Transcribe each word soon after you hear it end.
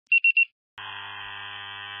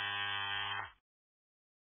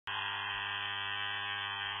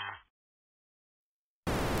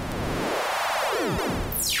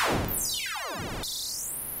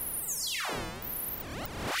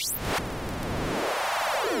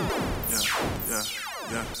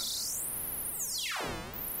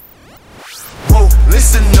Whoa,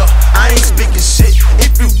 listen up, I ain't speaking shit.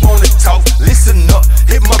 If you wanna talk, listen up.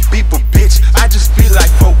 Hit my beeper, bitch. I just be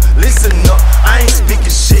like, whoa, listen up, I ain't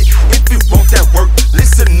speaking shit. If you want that work,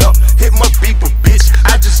 listen up. Hit my beeper, bitch.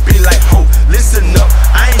 I just be like, ho, listen up,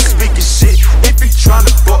 I ain't speaking shit. If you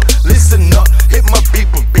tryna fuck, listen up. Hit my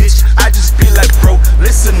beeper, bitch. I just be like, bro,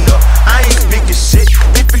 listen up, I ain't speaking shit.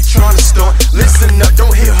 If you tryna stunt, listen up.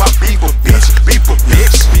 Don't hit my beeper, bitch. Beeper,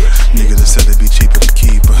 bitch. Nigga that said it'd be cheaper to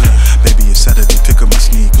keep her. Baby, it's Saturday, pick up my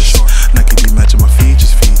sneakers. Nike be matching my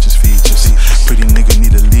features. Pretty nigga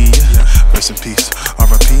need a lead. Rest in peace.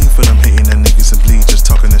 R.I.P. for them hating that niggas and bleachers.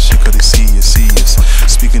 Talking that shit cause they see us.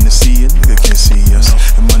 Speaking to see it, nigga can't see us.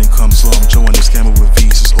 And money comes, so I'm joining the scammer with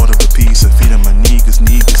visas. Order a pizza, feeding my niggas.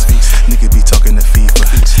 Nigga be talking that FIFA.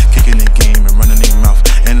 Kicking the game and running their mouth.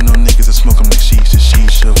 And I know niggas that smoke them like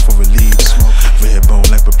shisha for a leader. Red bone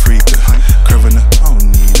like paprika. Curving her, I don't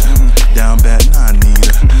need her. Down bad, nah I need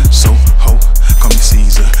her. So, ho, call me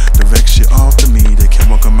Caesar. Direct shit off to me, they can't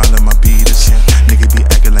walk a mile in my beaters. Nigga be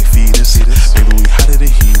acting like fetus. Baby, we hotter than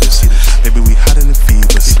heaters. Baby, we hotter than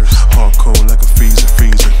fevers. Hard cold like a freezer.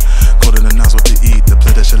 Colder than Nas what to eat. The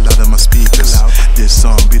play that shit loud in my speakers. This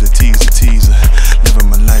song be the teaser. Living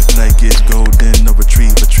my life like it's golden. No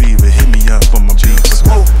retriever. Hit me up on my beeper.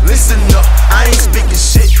 Whoa, listen up, I ain't speaking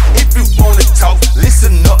shit. If you wanna talk,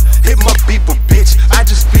 listen up. Hit my beeper, bitch. I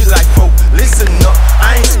just be like, whoa, listen up,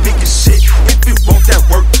 I ain't speaking shit. If you want that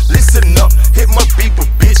work, listen up. Hit my beeper,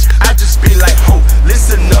 bitch. I just be like, ho,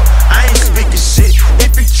 listen up, I ain't speaking shit.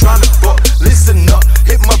 If you tryna fuck, listen up.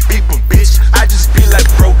 Hit my beeper, bitch. I just be like,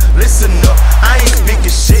 bro, listen up, I ain't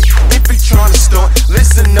speaking shit. If you tryna stunt,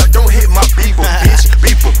 listen up. Don't hit my beeper, bitch.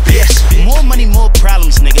 Beeper, bitch. More money, more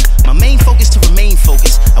problems, nigga. My main focus to remain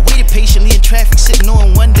focused. I waited patiently in traffic, sitting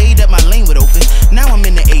on one day that my lane would open. Now I'm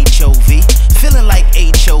in the HOV, feeling like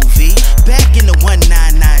HOV. Back in the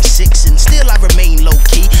 1996, and still I remain low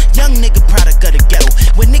key. Young nigga, product of the ghetto.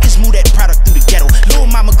 When niggas move that product through the ghetto. Lil'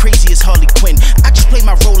 mama crazy as Harley Quinn. I just play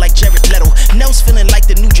my role like Jared Leto. Nels feeling like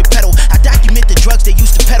the new Geppetto. I document the drugs they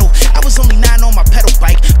used to peddle. I was only 9 on my pedal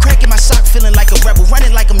bike, cracking my sock, feeling like a rebel,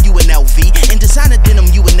 running like I'm UNLV. In designer dinner